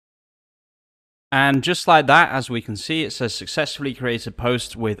And just like that, as we can see, it says successfully created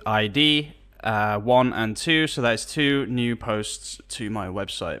post with ID 1 and 2. So that's 2 new posts to my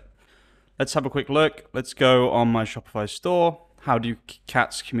website. Let's have a quick look. Let's go on my Shopify store. How do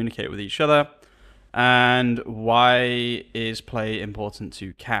cats communicate with each other? And why is play important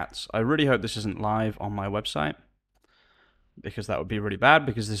to cats? I really hope this isn't live on my website, because that would be really bad,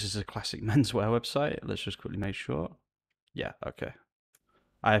 because this is a classic menswear website. Let's just quickly make sure. Yeah, okay.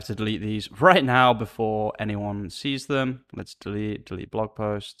 I have to delete these right now before anyone sees them. Let's delete blog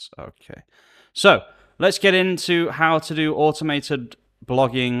posts. Okay. So let's get into how to do automated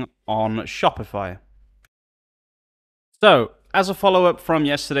blogging on Shopify. So as a follow-up from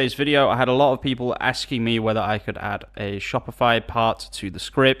yesterday's video, I had a lot of people asking me whether I could add a Shopify part to the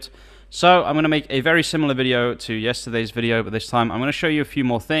script. So I'm going to make a very similar video to yesterday's video, but this time I'm going to show you a few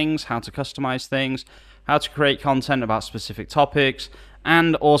more things, how to customize things, how to create content about specific topics,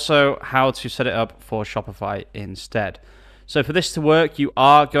 and also how to set it up for Shopify instead. So for this to work, you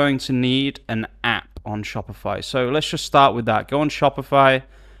are going to need an app on Shopify. So let's just start with that. Go on Shopify,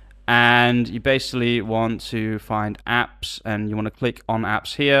 and you basically want to find apps, and you want to click on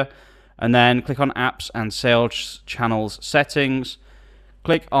apps here, and then click on apps and sales channels settings.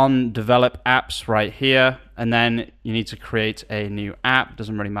 Click on develop apps right here, and then you need to create a new app.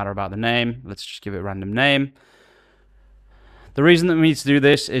 Doesn't really matter about the name. Let's just give it a random name. The reason that we need to do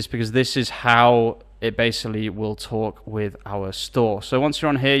this is because this is how it basically will talk with our store. So once you're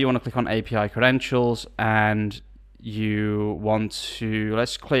on here, you want to click on API credentials, and you want to,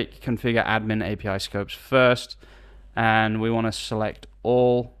 let's click configure admin API scopes first, and we want to select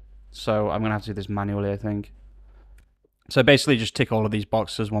all. So I'm going to have to do this manually, I think. So basically just tick all of these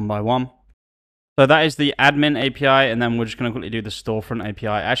boxes one by one. So that is the admin API, and then we're just going to quickly do the storefront API.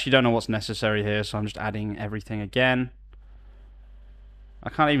 I actually don't know what's necessary here, so I'm just adding everything again. I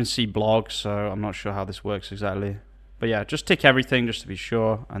can't even see blogs, so I'm not sure how this works exactly. But yeah, just tick everything just to be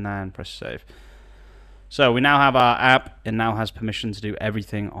sure, and then press save. So we now have our app. It now has permission to do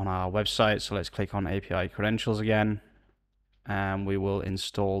everything on our website. So let's click on API credentials again, and we will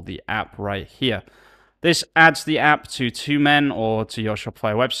install the app right here. This adds the app to 2men or to your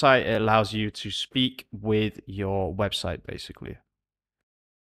Shopify website. It allows you to speak with your website, basically.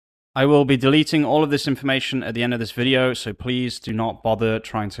 I will be deleting all of this information at the end of this video, so please do not bother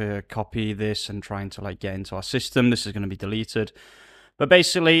trying to copy this and trying to get into our system. This is going to be deleted. But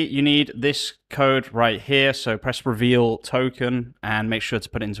basically, you need this code right here. So press reveal token and make sure to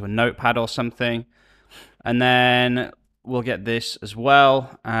put it into a notepad or something. And then we'll get this as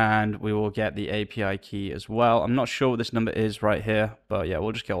well, and we will get the API key as well. I'm not sure what this number is right here, but yeah,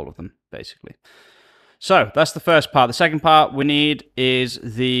 we'll just get all of them, basically. So that's the first part. The second part we need is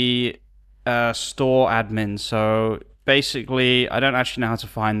the store admin. So basically, I don't actually know how to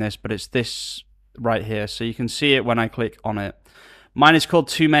find this, but it's this right here. So you can see it when I click on it. Mine is called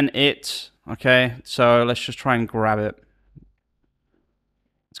 2menit. Okay, so let's just try and grab it.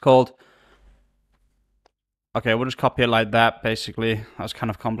 It's called... Okay, we'll just copy it like that, basically. That was kind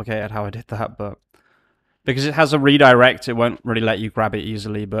of complicated how I did that, but... Because it has a redirect, it won't really let you grab it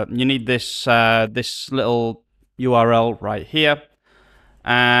easily, but you need this this little URL right here.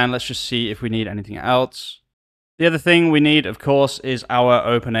 And let's just see if we need anything else. The other thing we need, of course, is our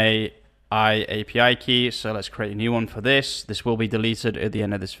OpenAI API key. So let's create a new one for this. This will be deleted at the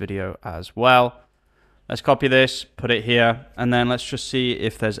end of this video as well. Let's copy this, put it here, and then let's just see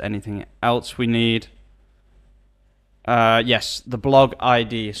if there's anything else we need. Yes, the blog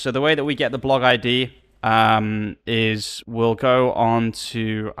ID. So the way that we get the blog ID is we'll go on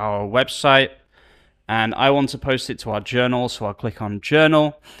to our website, and I want to post it to our journal, so I'll click on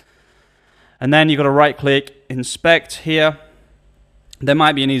journal, and then you've got to right click, inspect here. There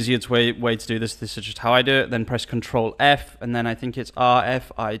might be an easier way to do this. This is just how I do it. Then press Control F, and then I think it's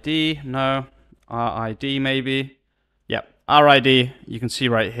RFID. No, RID maybe. Yep, RID. You can see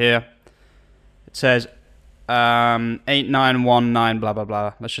right here. It says 8919 blah blah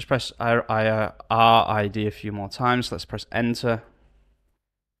blah. Let's just press RID a few more times. Let's press enter.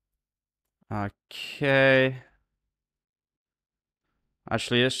 Okay.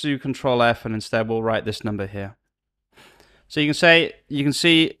 Actually, let's do Control F, and instead we'll write this number here. So you can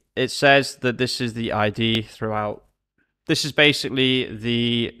see it says that this is the ID throughout. This is basically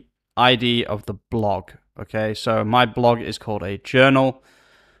the ID of the blog. Okay, so my blog is called a journal,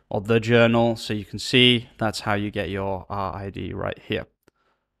 or the journal. So you can see that's how you get your RID right here.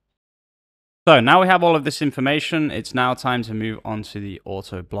 So now we have all of this information. It's now time to move on to the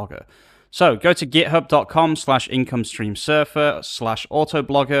Autoblogger. So go to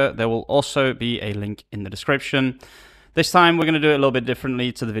github.com/incomestreamsurfer/Autoblogger. There will also be a link in the description. This time we're going to do it a little bit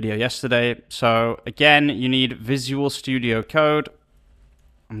differently to the video yesterday. So again, you need Visual Studio Code.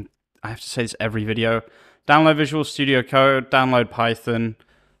 I have to say this every video. Download Visual Studio Code, download Python,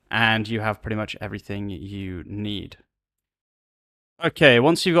 and you have pretty much everything you need. Okay,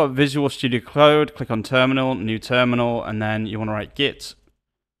 once you've got Visual Studio Code, click on Terminal, New Terminal, and then you want to write git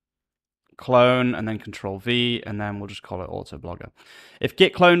clone and then Control V, and then we'll just call it Autoblogger. If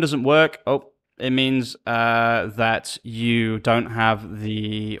git clone doesn't work, it means that you don't have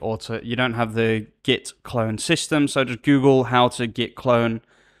the git clone system. So just Google how to git clone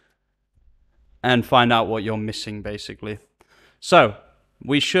and find out what you're missing, basically. So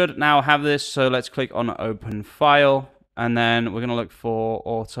we should now have this. So let's click on Open File, and then we're going to look for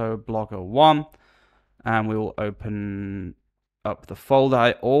Autoblogger 1, and we will open up the folder.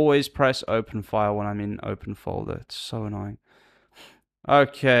 I always press Open File when I'm in Open Folder. It's so annoying.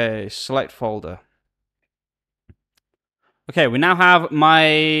 Okay, select folder. Okay, we now have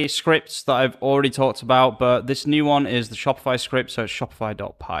my scripts that I've already talked about, but this new one is the Shopify script, so it's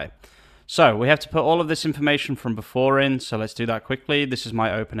shopify.py. So we have to put all of this information from before in, so let's do that quickly. This is my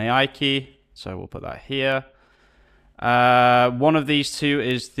OpenAI key, so we'll put that here. One of these two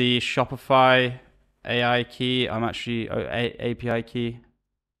is the Shopify AI key. API key.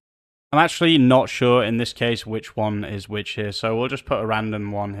 I'm actually not sure in this case which one is which here, so we'll just put a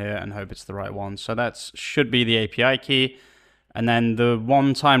random one here and hope it's the right one. So that should be the API key, and then the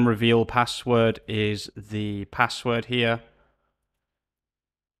one-time reveal password is the password here.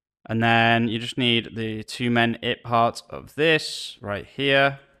 And then you just need the two-men it part of this right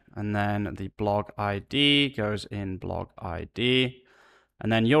here, and then the blog ID goes in blog ID, and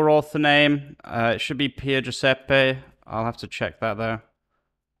then your author name, it should be Pier Giuseppe. I'll have to check that though.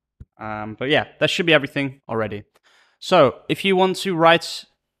 But yeah, that should be everything already. So if you want to write,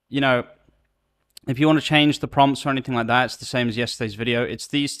 if you want to change the prompts or anything like that, it's the same as yesterday's video. It's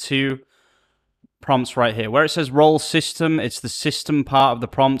these two prompts right here. Where it says role system, it's the system part of the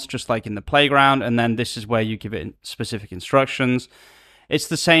prompt, just like in the playground. And then this is where you give it specific instructions. It's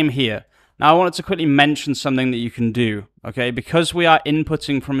the same here. Now I wanted to quickly mention something that you can do, okay? Because we are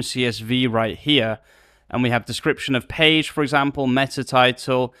inputting from a CSV right here, and we have description of page, for example, meta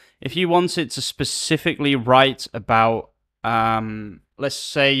title. If you want it to specifically write about, let's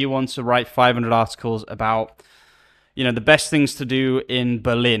say you want to write 500 articles about, the best things to do in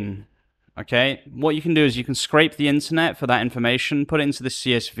Berlin, okay? What you can do is you can scrape the internet for that information, put it into the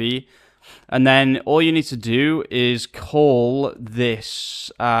CSV, and then all you need to do is call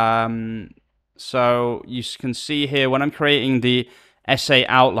this. So you can see here when I'm creating the essay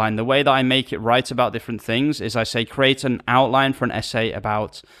outline, the way that I make it write about different things is I say create an outline for an essay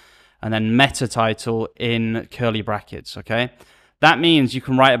about, and then meta title in curly brackets, okay? That means you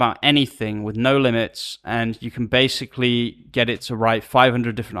can write about anything with no limits, and you can basically get it to write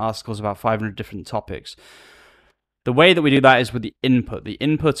 500 different articles about 500 different topics. The way that we do that is with the input. The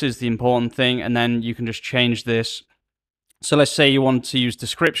input is the important thing, and then you can just change this. So let's say you want to use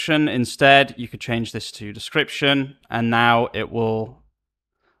description instead. You could change this to description, and now it will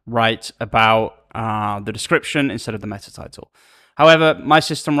write about the description instead of the meta title. However, my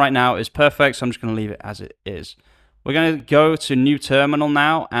system right now is perfect, so I'm just going to leave it as it is. We're going to go to new terminal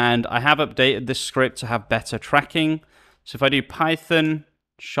now, and I have updated this script to have better tracking. So if I do Python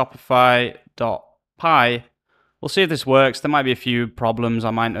shopify.py, we'll see if this works. There might be a few problems. I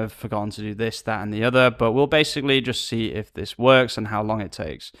might have forgotten to do this, that, and the other, but we'll basically just see if this works and how long it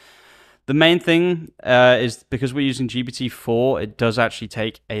takes. The main thing is because we're using GPT-4, it does actually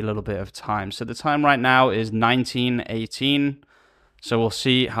take a little bit of time. So the time right now is 19:18. So we'll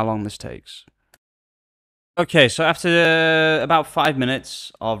see how long this takes. Okay, so after about 5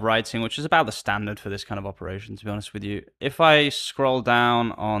 minutes of writing, which is about the standard for this kind of operation, to be honest with you, if I scroll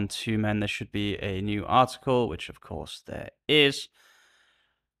down on Two Men, there should be a new article, which of course there is.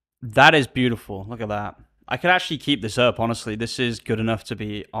 That is beautiful. Look at that. I could actually keep this up, honestly. This is good enough to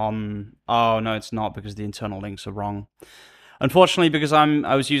be on... Oh, no, it's not, because the internal links are wrong. Unfortunately, because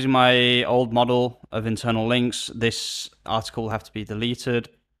I was using my old model of internal links, this article will have to be deleted.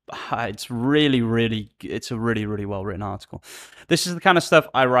 It's a really, really well-written article. This is the kind of stuff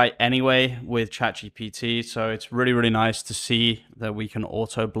I write anyway with ChatGPT, so it's really, really nice to see that we can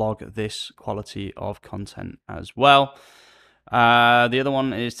auto-blog this quality of content as well. The other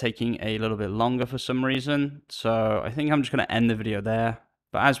one is taking a little bit longer for some reason, so I think I'm just going to end the video there.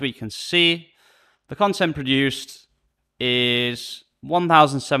 But as we can see, the content produced is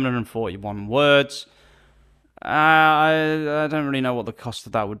 1,741 words. I don't really know what the cost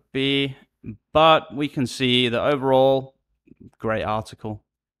of that would be, but we can see that overall, great article.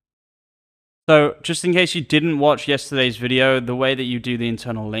 So just in case you didn't watch yesterday's video, the way that you do the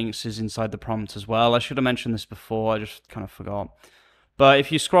internal links is inside the prompt as well. I should have mentioned this before, I just kind of forgot. But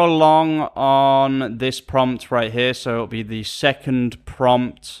if you scroll along on this prompt right here, so it'll be the second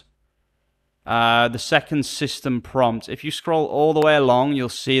prompt, the second system prompt. If you scroll all the way along, you'll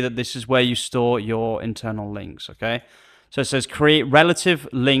see that this is where you store your internal links, okay? So it says create relative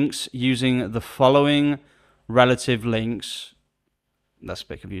links using the following relative links. That's a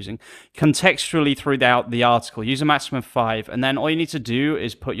bit confusing. Contextually throughout the article, use a maximum of 5, and then all you need to do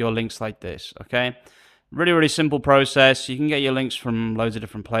is put your links like this, okay? Really, really simple process. You can get your links from loads of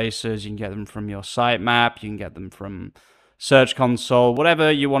different places. You can get them from your sitemap. You can get them from Search Console,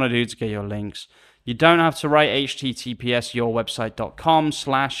 whatever you want to do to get your links. You don't have to write https yourwebsite.com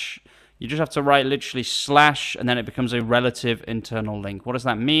 / you just have to write literally / and then it becomes a relative internal link. What does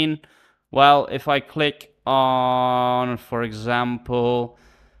that mean? Well, if I click on, for example,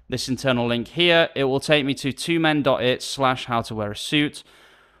 this internal link here, it will take me to twomen.it / how to wear a suit,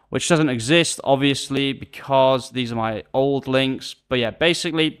 which doesn't exist, obviously, because these are my old links. But yeah,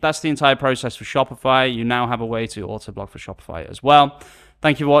 basically, that's the entire process for Shopify. You now have a way to auto blog for Shopify as well.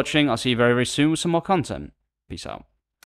 Thank you for watching. I'll see you very, very soon with some more content. Peace out.